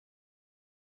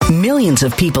Millions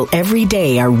of people every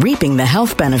day are reaping the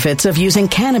health benefits of using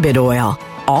cannabis oil,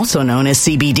 also known as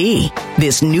CBD.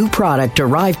 This new product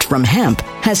derived from hemp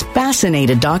has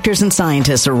fascinated doctors and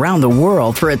scientists around the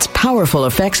world for its powerful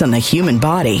effects on the human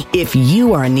body. If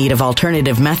you are in need of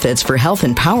alternative methods for health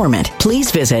empowerment, please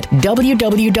visit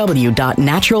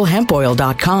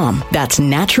www.naturalhempoil.com. That's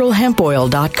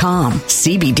naturalhempoil.com.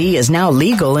 CBD is now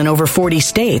legal in over 40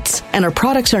 states, and our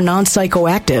products are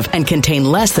non-psychoactive and contain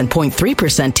less than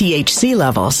 0.3% THC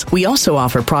levels. We also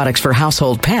offer products for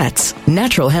household pets.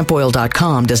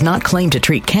 Naturalhempoil.com does not claim to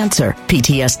treat cancer,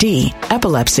 PTSD,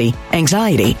 epilepsy,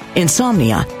 anxiety,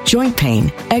 insomnia, joint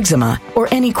pain, eczema, or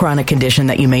any chronic condition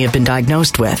that you may have been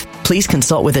diagnosed with. Please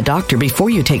consult with a doctor before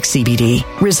you take CBD.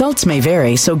 Results may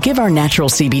vary, so give our natural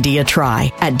CBD a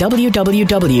try at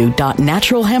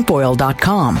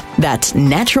www.naturalhempoil.com. That's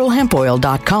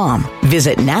naturalhempoil.com.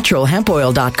 Visit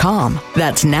naturalhempoil.com.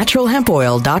 That's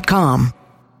naturalhempoil.com.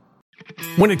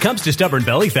 When it comes to stubborn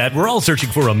belly fat, we're all searching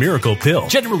for a miracle pill.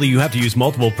 Generally, you have to use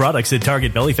multiple products that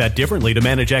target belly fat differently to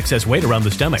manage excess weight around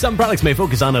the stomach. Some products may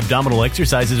focus on abdominal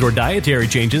exercises or dietary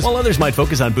changes, while others might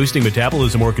focus on boosting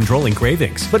metabolism or controlling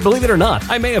cravings. But believe it or not,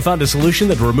 I may have found a solution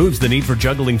that removes the need for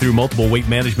juggling through multiple weight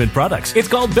management products. It's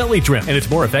called Belly Trim, and it's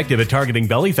more effective at targeting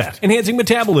belly fat, enhancing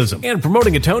metabolism, and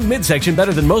promoting a toned midsection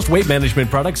better than most weight management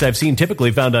products I've seen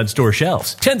typically found on store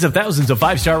shelves. Tens of thousands of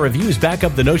 5-star reviews back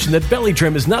up the notion that Belly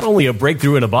Trim is not only a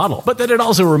breakthrough in a bottle, but that it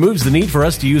also removes the need for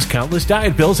us to use countless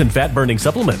diet pills and fat-burning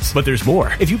supplements. But there's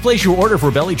more. If you place your order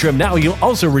for Belly Trim now, you'll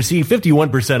also receive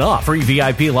 51% off, free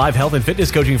VIP live health and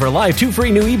fitness coaching for life, 2 free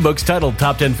new ebooks titled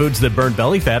Top 10 Foods That Burn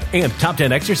Belly Fat and Top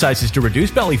 10 Exercises to Reduce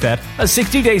Belly Fat, a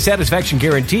 60-day satisfaction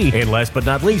guarantee, and last but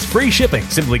not least, free shipping.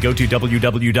 Simply go to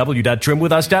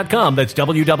www.trimwithus.com. That's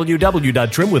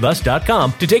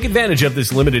www.trimwithus.com to take advantage of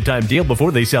this limited time deal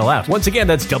before they sell out. Once again,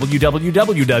 that's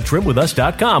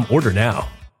www.trimwithus.com. Order now.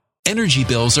 Energy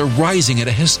bills are rising at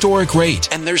a historic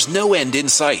rate, and there's no end in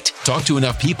sight. Talk to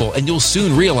enough people, and you'll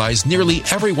soon realize nearly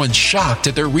everyone's shocked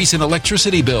at their recent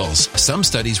electricity bills. Some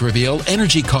studies reveal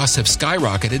energy costs have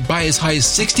skyrocketed by as high as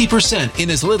 60%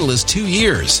 in as little as 2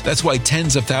 years. That's why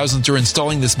tens of thousands are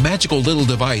installing this magical little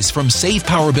device from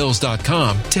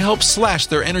SavePowerBills.com to help slash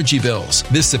their energy bills.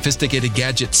 This sophisticated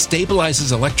gadget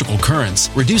stabilizes electrical currents,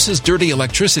 reduces dirty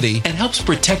electricity, and helps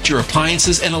protect your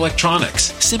appliances and electronics.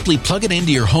 Simply plug it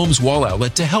into your home's wall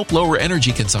outlet to help lower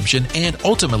energy consumption and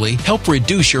ultimately help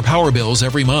reduce your power bills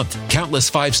every month.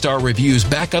 Countless 5-star reviews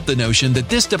back up the notion that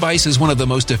this device is one of the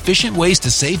most efficient ways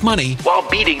to save money while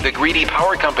beating the greedy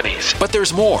power companies. But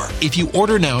there's more. If you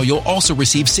order now, you'll also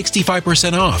receive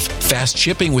 65% off, fast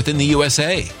shipping within the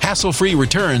USA, hassle-free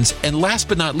returns, and last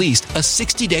but not least, a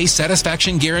 60-day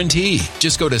satisfaction guarantee.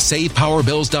 Just go to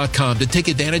SavePowerBills.com to take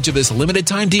advantage of this limited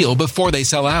time deal before they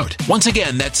sell out. Once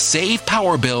again, that's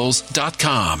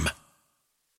SavePowerBills.com.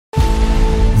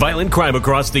 Violent crime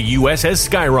across the U.S. has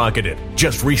skyrocketed.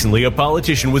 Just recently, a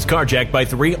politician was carjacked by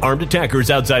 3 armed attackers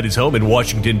outside his home in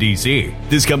Washington, D.C.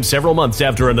 This comes several months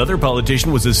after another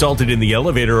politician was assaulted in the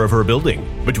elevator of her building.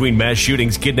 Between mass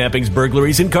shootings, kidnappings,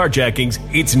 burglaries, and carjackings,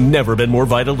 it's never been more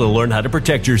vital to learn how to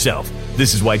protect yourself.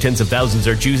 This is why tens of thousands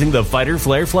are choosing the Fighter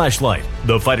Flare flashlight.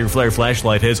 The Fighter Flare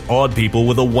flashlight has awed people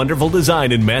with a wonderful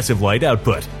design and massive light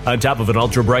output. On top of an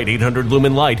ultra-bright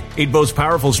 800-lumen light, it boasts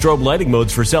powerful strobe lighting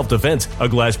modes for self-defense, a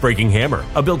glass-breaking hammer,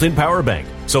 a built-in power bank,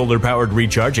 solar-powered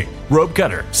recharging, rope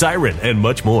cutter, siren, and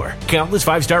much more. Countless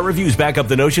 5-star reviews back up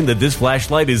the notion that this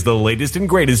flashlight is the latest and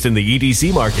greatest in the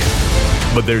EDC market.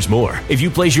 But there's more. If you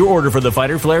place your order for the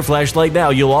Fighter Flare flashlight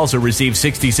now, you'll also receive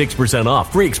 66%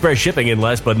 off, free express shipping, and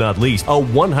last but not least, a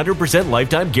 100%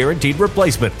 lifetime guaranteed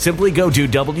replacement. Simply go to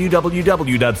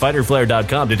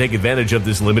www.fighterflare.com to take advantage of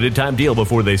this limited time deal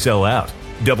before they sell out.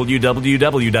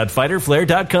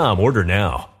 www.fighterflare.com. Order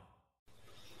now.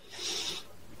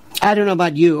 I don't know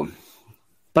about you,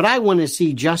 but I want to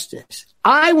see justice.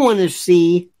 I want to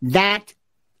see that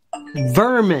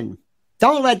vermin.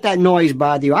 Don't let that noise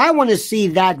bother you. I want to see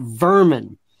that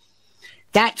vermin,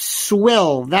 that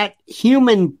swill, that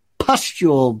human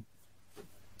pustule,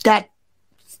 that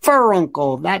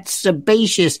furuncle, that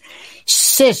sebaceous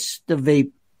cyst of a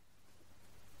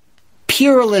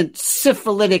purulent,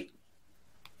 syphilitic,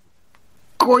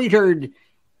 goitered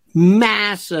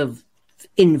mass of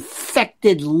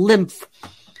infected lymph.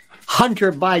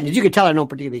 Hunter Biden, as you can tell, I don't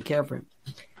particularly care for him.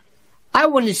 I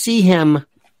want to see him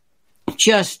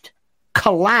just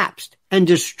collapsed and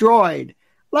destroyed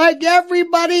like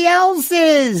everybody else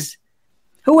is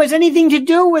who has anything to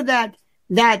do with that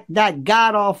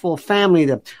god-awful family.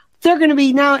 They're going to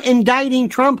be now indicting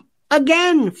Trump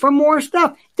again for more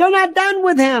stuff. They're not done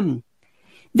with him.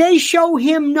 They show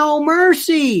him no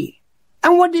mercy.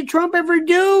 And what did Trump ever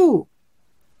do?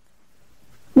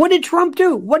 What did Trump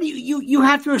do? What do you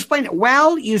have to explain it?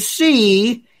 Well, you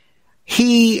see,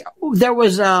 there's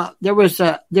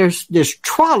this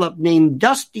trollop named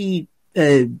Dirty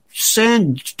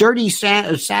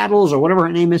Saddles or whatever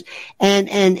her name is,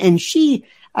 and she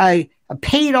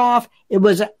paid off. It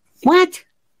was what?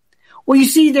 Well, you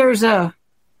see, there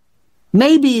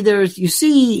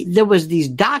was these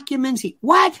documents.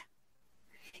 What?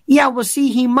 Yeah, well,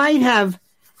 see, he might have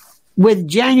with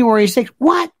January 6th.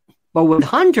 What? But with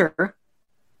Hunter,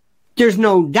 there's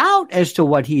no doubt as to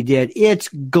what he did. It's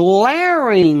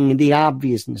glaring, the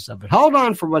obviousness of it. Hold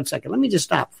on for 1 second. Let me just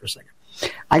stop for a second.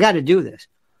 I got to do this.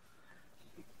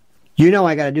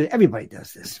 I got to do it. Everybody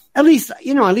does this. At least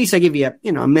I give you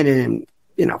a minute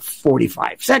and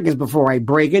 45 seconds before I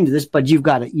break into this. But you've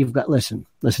got listen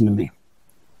to me.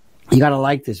 You got to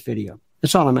like this video.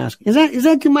 That's all I'm asking. Is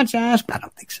that too much to ask? I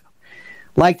don't think so.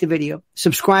 Like the video,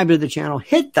 subscribe to the channel,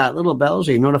 hit that little bell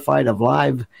so you're notified of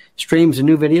live streams and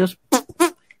new videos.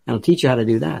 And I'll teach you how to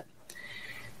do that.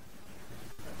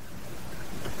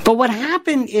 But what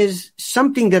happened is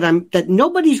something that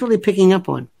nobody's really picking up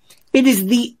on. It is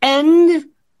the end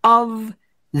of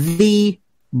the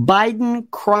Biden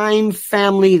crime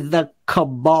family, the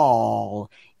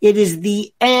cabal. It is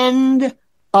the end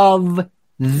of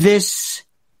this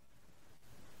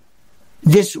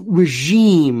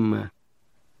regime.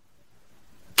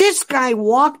 This guy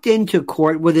walked into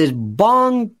court with his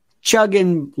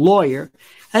bong-chugging lawyer,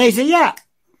 and they said, yeah,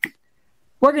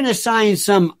 we're going to sign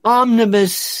some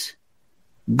omnibus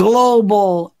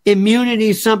global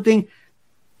immunity something,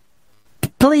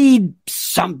 plead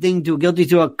something guilty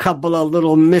to a couple of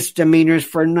little misdemeanors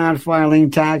for not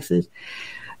filing taxes,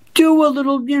 do a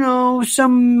little,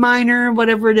 some minor,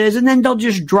 whatever it is, and then they'll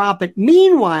just drop it.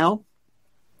 Meanwhile,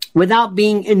 without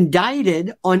being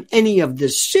indicted on any of the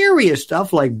serious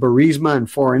stuff like Burisma and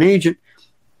foreign agent,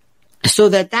 so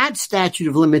that statute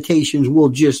of limitations will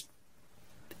just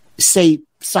say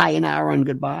sayonara and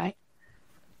goodbye.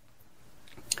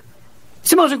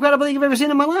 It's the most incredible thing I've ever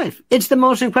seen in my life. It's the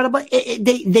most incredible.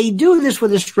 They do this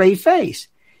with a straight face.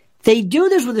 They do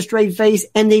this with a straight face,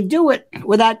 and they do it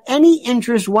without any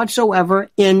interest whatsoever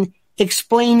in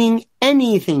explaining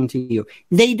anything to you.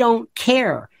 They don't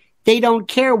care. They don't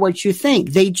care what you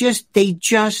think. They just,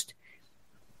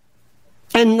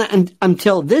 and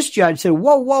until this judge said,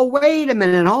 whoa, wait a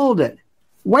minute, hold it.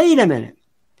 Wait a minute.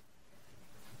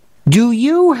 Do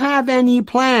you have any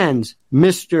plans,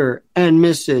 Mr. and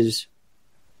Mrs.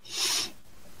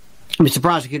 Mr.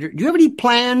 Prosecutor? Do you have any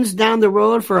plans down the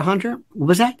road for Hunter? What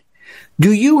was that?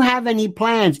 Do you have any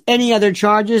plans? Any other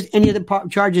charges? Any other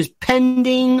charges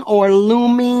pending or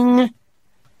looming?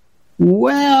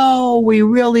 Well, we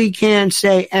really can't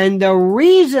say. And the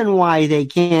reason why they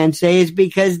can't say is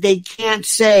because they can't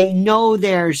say, no,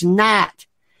 there's not.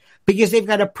 Because they've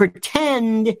got to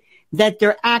pretend that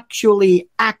they're actually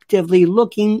actively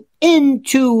looking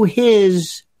into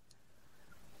his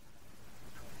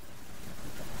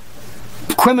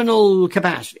criminal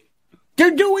capacity.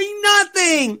 They're doing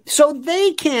nothing. So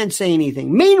they can't say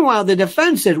anything. Meanwhile, the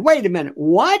defense says, wait a minute,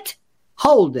 what?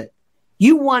 Hold it.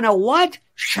 You want to what?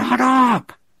 Shut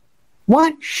up.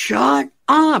 What? Shut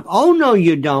up. Oh, no,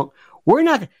 you don't. We're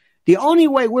not. The only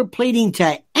way we're pleading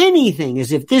to anything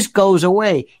is if this goes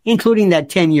away, including that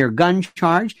 10-year gun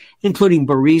charge, including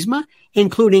Burisma,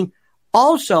 including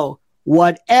also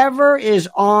whatever is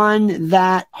on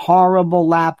that horrible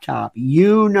laptop.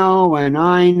 You know and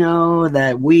I know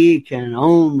that we can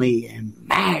only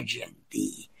imagine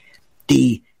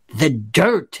the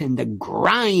dirt and the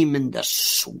grime and the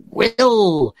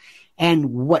swill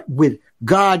and what with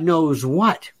God knows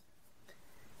what.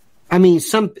 I mean,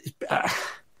 some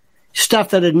stuff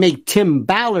that'd make Tim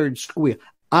Ballard squeal.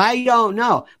 I don't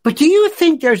know. But do you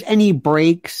think there's any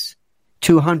breaks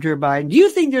to Hunter Biden? Do you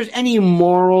think there's any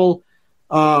moral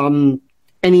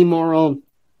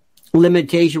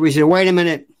limitation where you say, wait a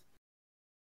minute?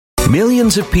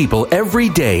 Millions of people every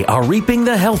day are reaping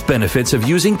the health benefits of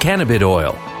using cannabis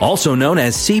oil, also known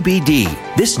as CBD.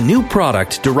 This new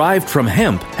product derived from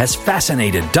hemp has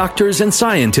fascinated doctors and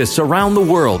scientists around the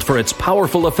world for its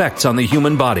powerful effects on the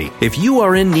human body. If you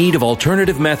are in need of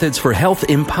alternative methods for health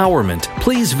empowerment,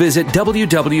 please visit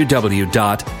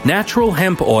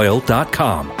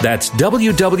www.naturalhempoil.com. That's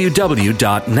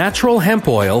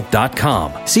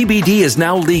www.naturalhempoil.com. CBD is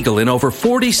now legal in over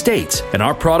 40 states, and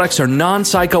our products are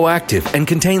non-psychoactive active and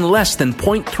contain less than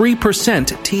 0.3%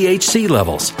 THC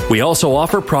levels. We also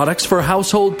offer products for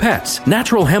household pets.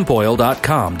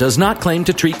 NaturalHempOil.com does not claim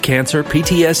to treat cancer,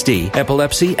 PTSD,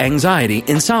 epilepsy, anxiety,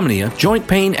 insomnia, joint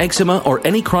pain, eczema, or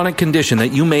any chronic condition that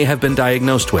you may have been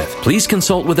diagnosed with. Please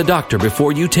consult with a doctor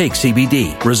before you take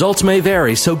CBD. Results may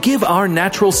vary, so give our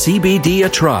natural CBD a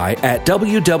try at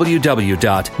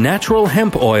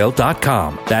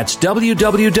www.naturalhempoil.com. That's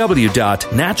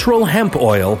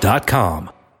www.naturalhempoil.com.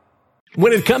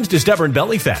 When it comes to stubborn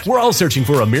belly fat, we're all searching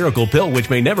for a miracle pill which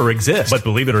may never exist. But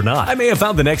believe it or not, I may have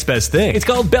found the next best thing. It's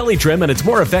called Belly Trim, and it's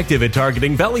more effective at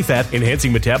targeting belly fat,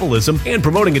 enhancing metabolism, and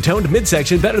promoting a toned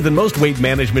midsection better than most weight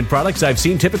management products I've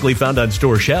seen typically found on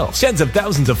store shelves. Tens of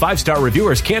thousands of 5-star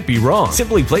reviewers can't be wrong.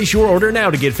 Simply place your order now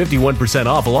to get 51%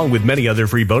 off along with many other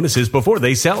free bonuses before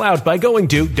they sell out by going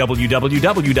to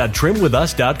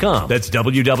www.trimwithus.com. That's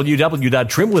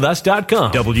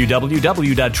www.trimwithus.com.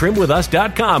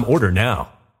 www.trimwithus.com. Order now.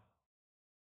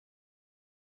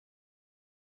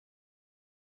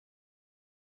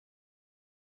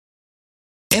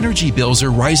 Energy bills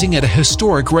are rising at a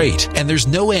historic rate, and there's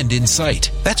no end in sight.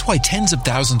 That's why tens of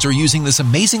thousands are using this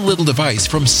amazing little device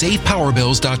from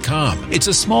SavePowerBills.com. It's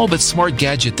a small but smart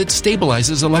gadget that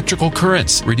stabilizes electrical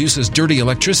currents, reduces dirty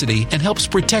electricity, and helps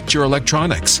protect your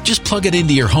electronics. Just plug it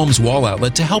into your home's wall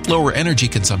outlet to help lower energy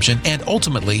consumption and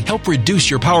ultimately help reduce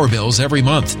your power bills every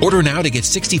month. Order now to get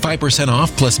 65%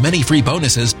 off plus many free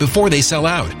bonuses before they sell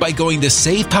out by going to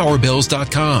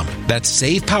SavePowerBills.com. That's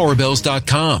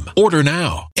SavePowerBills.com. Order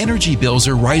now. Energy bills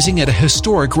are rising at a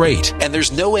historic rate, and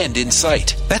there's no end in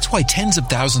sight. That's why tens of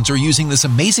thousands are using this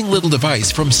amazing little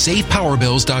device from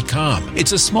SavePowerBills.com.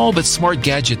 It's a small but smart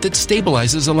gadget that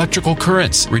stabilizes electrical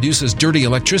currents, reduces dirty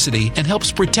electricity, and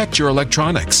helps protect your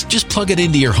electronics. Just plug it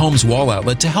into your home's wall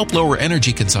outlet to help lower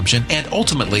energy consumption and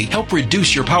ultimately help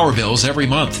reduce your power bills every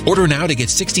month. Order now to get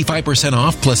 65%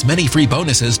 off plus many free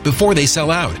bonuses before they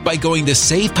sell out by going to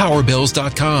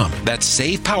SavePowerBills.com. That's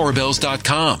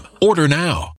SavePowerBills.com. Order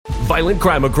now. Violent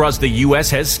crime across the U.S.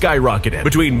 has skyrocketed.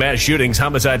 Between mass shootings,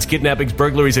 homicides, kidnappings,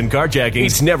 burglaries, and carjacking,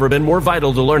 it's never been more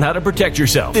vital to learn how to protect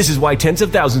yourself. This is why tens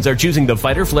of thousands are choosing the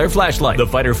Fighter Flare flashlight. The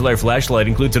Fighter Flare flashlight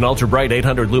includes an ultra-bright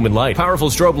 800 lumen light, powerful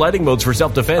strobe lighting modes for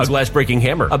self-defense, a glass-breaking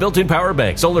hammer, a built-in power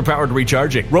bank, solar-powered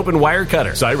recharging, rope and wire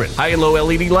cutter, siren, high and low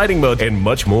LED lighting mode, and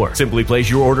much more. Simply place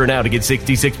your order now to get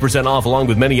 66% off along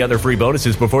with many other free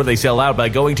bonuses before they sell out by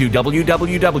going to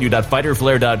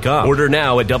www.fighterflare.com. Order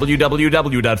now at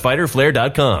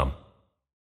www.fighterflare.com.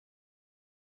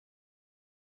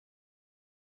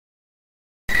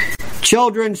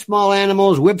 Children, small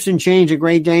animals, whips and chains of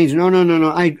Great Danes. No.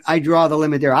 I draw the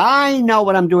limit there. I know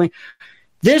what I'm doing.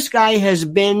 This guy has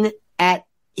been at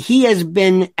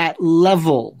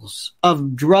levels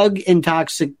of drug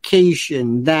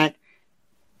intoxication that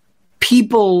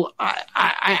people,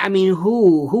 I mean,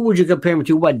 who would you compare him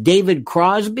to? What, David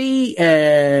Crosby?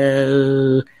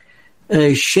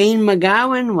 Shane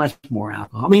McGowan? What's more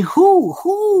alcohol? I mean,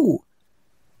 who?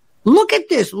 Look at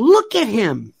this. Look at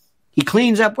him. He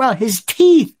cleans up well. His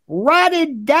teeth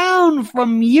rotted down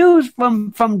from use,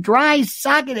 from dry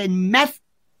socket and meth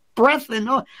breath and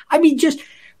all. I mean, just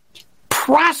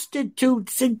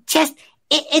prostitutes and just,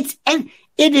 it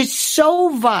is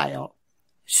so vile,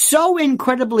 so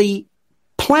incredibly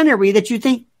plenary that you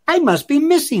think, I must be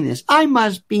missing this. I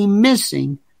must be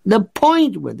missing the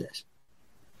point with this.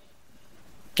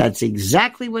 That's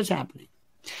exactly what's happening.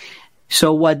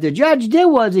 So what the judge did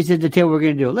was he said, to tell what we're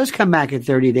going to do. Let's come back in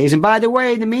 30 days. And by the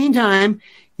way, in the meantime,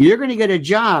 you're going to get a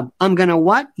job. I'm going to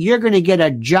what? You're going to get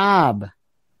a job.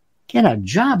 Get a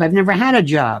job? I've never had a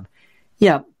job.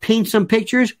 Yeah, paint some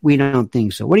pictures? We don't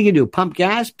think so. What are you going to do? Pump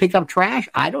gas? Pick up trash?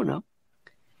 I don't know.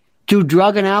 Do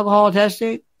drug and alcohol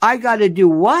testing? I got to do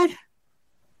what?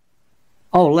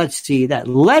 Oh, let's see that.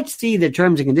 Let's see the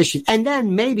terms and conditions. And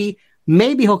then maybe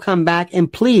he'll come back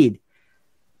and plead.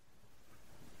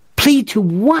 Plead to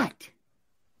what?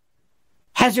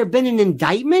 Has there been an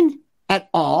indictment at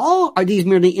all? Are these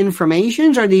merely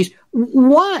informations? Are these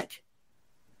what?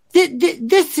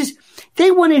 This is, they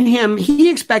wanted him,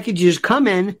 he expected you to just come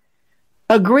in,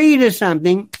 agree to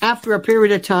something. After a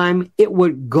period of time, it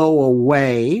would go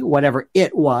away, whatever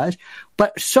it was.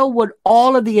 But so would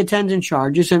all of the attendant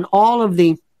charges and all of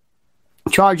the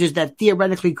charges that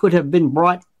theoretically could have been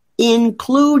brought,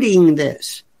 including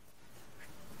this.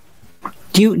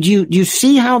 Do you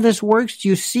see how this works? Do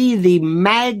you see the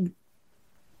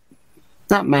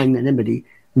not magnanimity,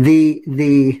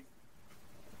 the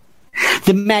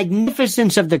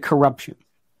magnificence of the corruption?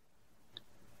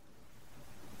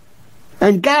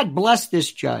 And God bless this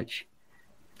judge.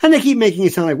 And they keep making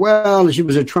it sound like, well, she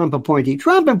was a Trump appointee.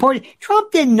 Trump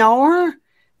didn't know her.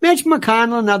 Mitch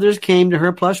McConnell and others came to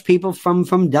her, plus people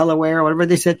from Delaware or whatever.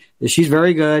 They said that she's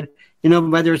very good.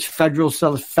 Whether it's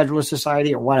Federalist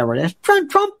Society or whatever it is.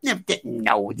 Trump didn't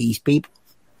know these people.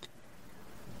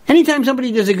 Anytime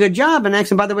somebody does a good job,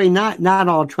 and by the way, not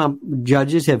all Trump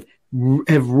judges have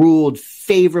ruled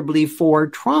favorably for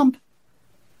Trump.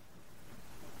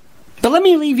 But let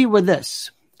me leave you with this.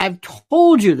 I've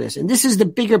told you this, and this is the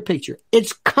bigger picture.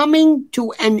 It's coming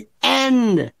to an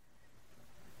end.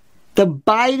 The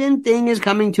Biden thing is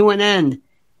coming to an end.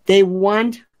 They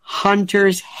want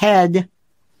Hunter's head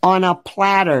on a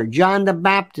platter, John the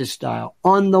Baptist style,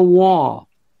 on the wall.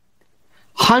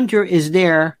 Hunter is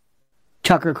there,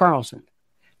 Tucker Carlson.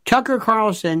 Tucker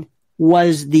Carlson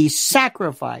was the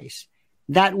sacrifice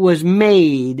that was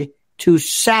made to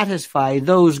satisfy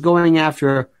those going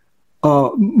after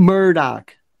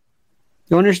Murdoch.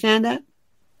 You understand that?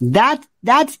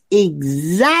 That's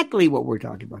exactly what we're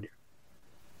talking about here.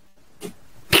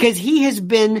 Because he has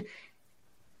been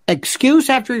excuse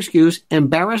after excuse,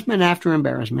 embarrassment after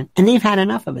embarrassment, and they've had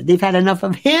enough of it. They've had enough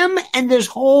of him and this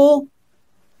whole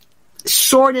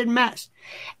sordid mess.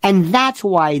 And that's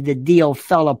why the deal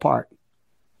fell apart.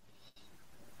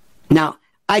 Now,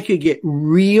 I could get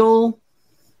real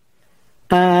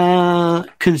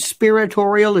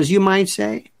conspiratorial, as you might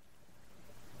say,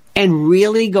 and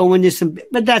really go into some,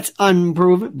 but that's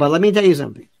unproven. But let me tell you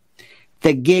something.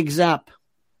 The gig's up.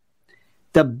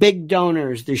 The big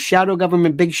donors, the shadow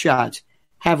government big shots,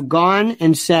 have gone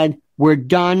and said, we're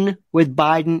done with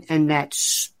Biden and that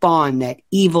spawn, that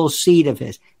evil seed of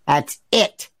his. That's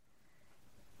it.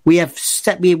 We have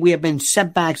been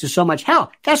setbacks to so much.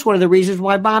 Hell, that's one of the reasons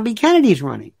why Bobby Kennedy's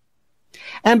running.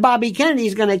 And Bobby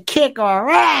Kennedy's going to kick our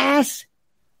ass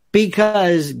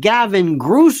because Gavin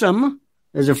Gruesome,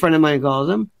 as a friend of mine calls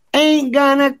him, ain't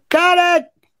gonna cut it.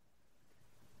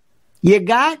 You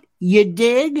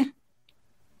dig?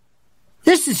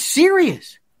 This is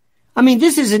serious. I mean,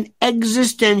 this is an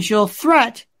existential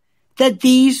threat that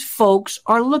these folks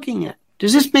are looking at.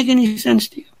 Does this make any sense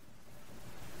to you?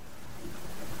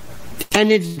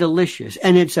 And it's delicious,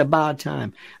 and it's about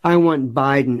time. I want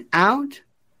Biden out.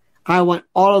 I want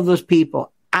all of those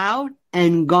people out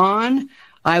and gone.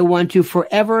 I want to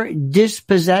forever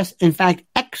dispossess, in fact,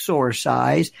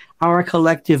 exorcise our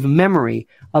collective memory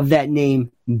of that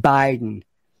name, Biden.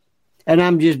 And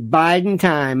I'm just biding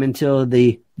time until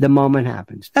the moment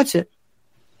happens. That's it.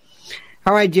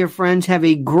 All right, dear friends, have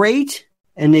a great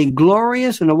and a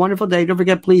glorious and a wonderful day. Don't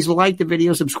forget, please like the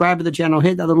video, subscribe to the channel,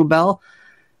 hit that little bell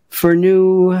for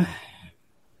new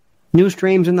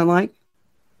streams and the like.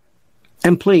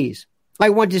 And please, I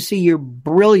want to see your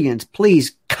brilliance.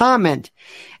 Please comment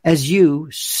as you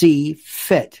see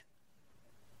fit.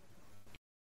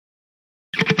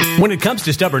 When it comes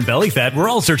to stubborn belly fat, we're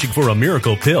all searching for a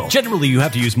miracle pill. Generally, you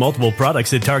have to use multiple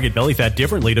products that target belly fat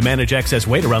differently to manage excess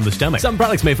weight around the stomach. Some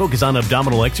products may focus on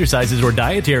abdominal exercises or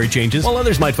dietary changes, while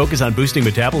others might focus on boosting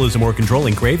metabolism or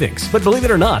controlling cravings. But believe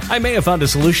it or not, I may have found a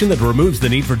solution that removes the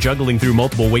need for juggling through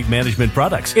multiple weight management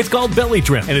products. It's called Belly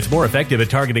Trim, and it's more effective at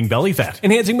targeting belly fat,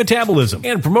 enhancing metabolism,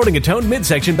 and promoting a toned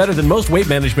midsection better than most weight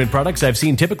management products I've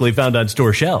seen typically found on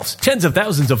store shelves. Tens of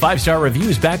thousands of 5-star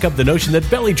reviews back up the notion that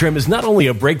Belly Trim is not only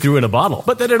a breakthrough in a bottle,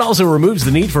 but that it also removes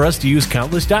the need for us to use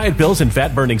countless diet pills and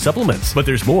fat-burning supplements. But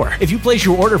there's more. If you place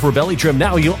your order for Belly Trim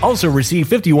now, you'll also receive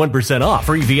 51% off,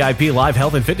 free VIP live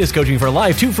health and fitness coaching for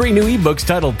life, 2 free new ebooks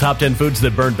titled Top 10 Foods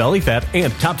That Burn Belly Fat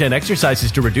and Top 10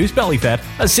 Exercises to Reduce Belly Fat,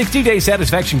 a 60-day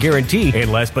satisfaction guarantee,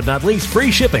 and last but not least,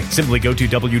 free shipping. Simply go to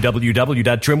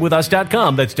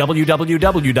www.trimwithus.com. That's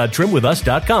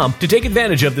www.trimwithus.com to take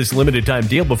advantage of this limited time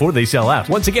deal before they sell out.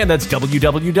 Once again, that's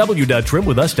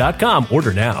www.trimwithus.com.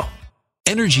 Order now.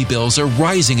 Energy bills are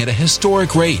rising at a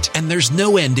historic rate, and there's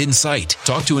no end in sight.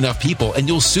 Talk to enough people, and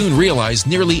you'll soon realize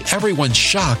nearly everyone's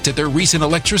shocked at their recent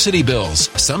electricity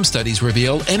bills. Some studies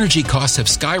reveal energy costs have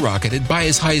skyrocketed by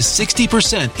as high as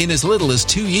 60% in as little as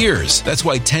 2 years. That's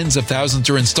why tens of thousands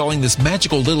are installing this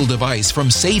magical little device from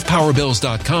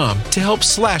SavePowerBills.com to help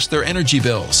slash their energy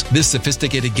bills. This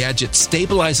sophisticated gadget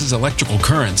stabilizes electrical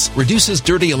currents, reduces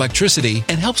dirty electricity,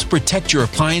 and helps protect your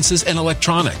appliances and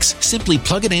electronics. Simply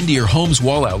plug it into your home's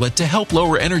wall outlet to help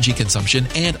lower energy consumption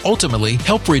and ultimately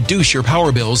help reduce your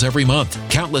power bills every month.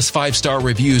 Countless 5-star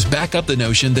reviews back up the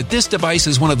notion that this device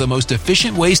is one of the most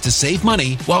efficient ways to save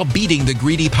money while beating the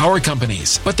greedy power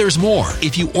companies. But there's more.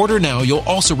 If you order now, you'll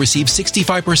also receive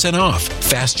 65% off,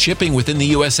 fast shipping within the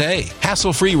USA,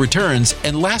 hassle-free returns,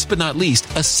 and last but not least,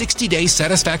 a 60-day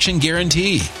satisfaction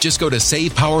guarantee. Just go to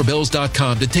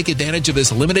SavePowerBills.com to take advantage of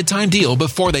this limited time deal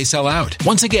before they sell out.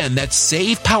 Once again, that's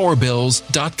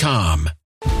SavePowerBills.com.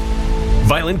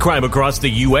 Violent crime across the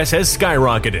U.S. has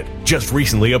skyrocketed. Just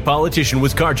recently, a politician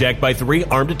was carjacked by 3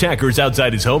 armed attackers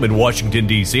outside his home in Washington,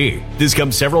 D.C. This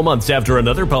comes several months after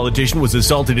another politician was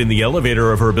assaulted in the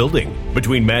elevator of her building.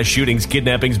 Between mass shootings,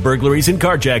 kidnappings, burglaries, and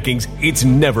carjackings, it's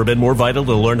never been more vital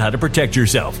to learn how to protect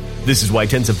yourself. This is why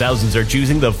tens of thousands are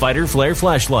choosing the Fighter Flare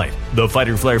flashlight. The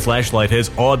Fighter Flare flashlight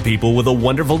has awed people with a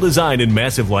wonderful design and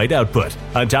massive light output.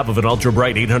 On top of an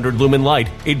ultra-bright 800-lumen light,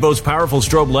 it boasts powerful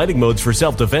strobe lighting modes for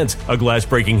self-defense, a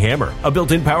glass-breaking hammer, a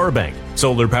built-in power bank,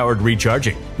 solar-powered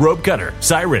recharging, rope cutter,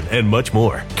 siren, and much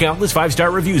more. Countless 5-star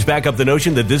reviews back up the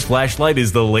notion that this flashlight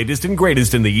is the latest and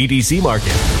greatest in the EDC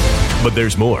market. But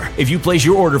there's more. If you place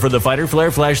your order for the Fighter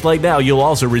Flare flashlight now, you'll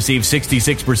also receive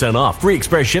 66% off, free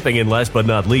express shipping, and last but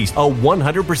not least, a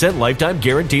 100% lifetime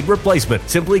guaranteed replacement.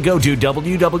 Simply go to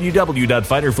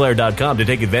www.fighterflare.com to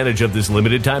take advantage of this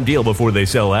limited time deal before they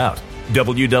sell out.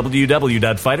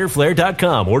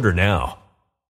 www.fighterflare.com. Order now.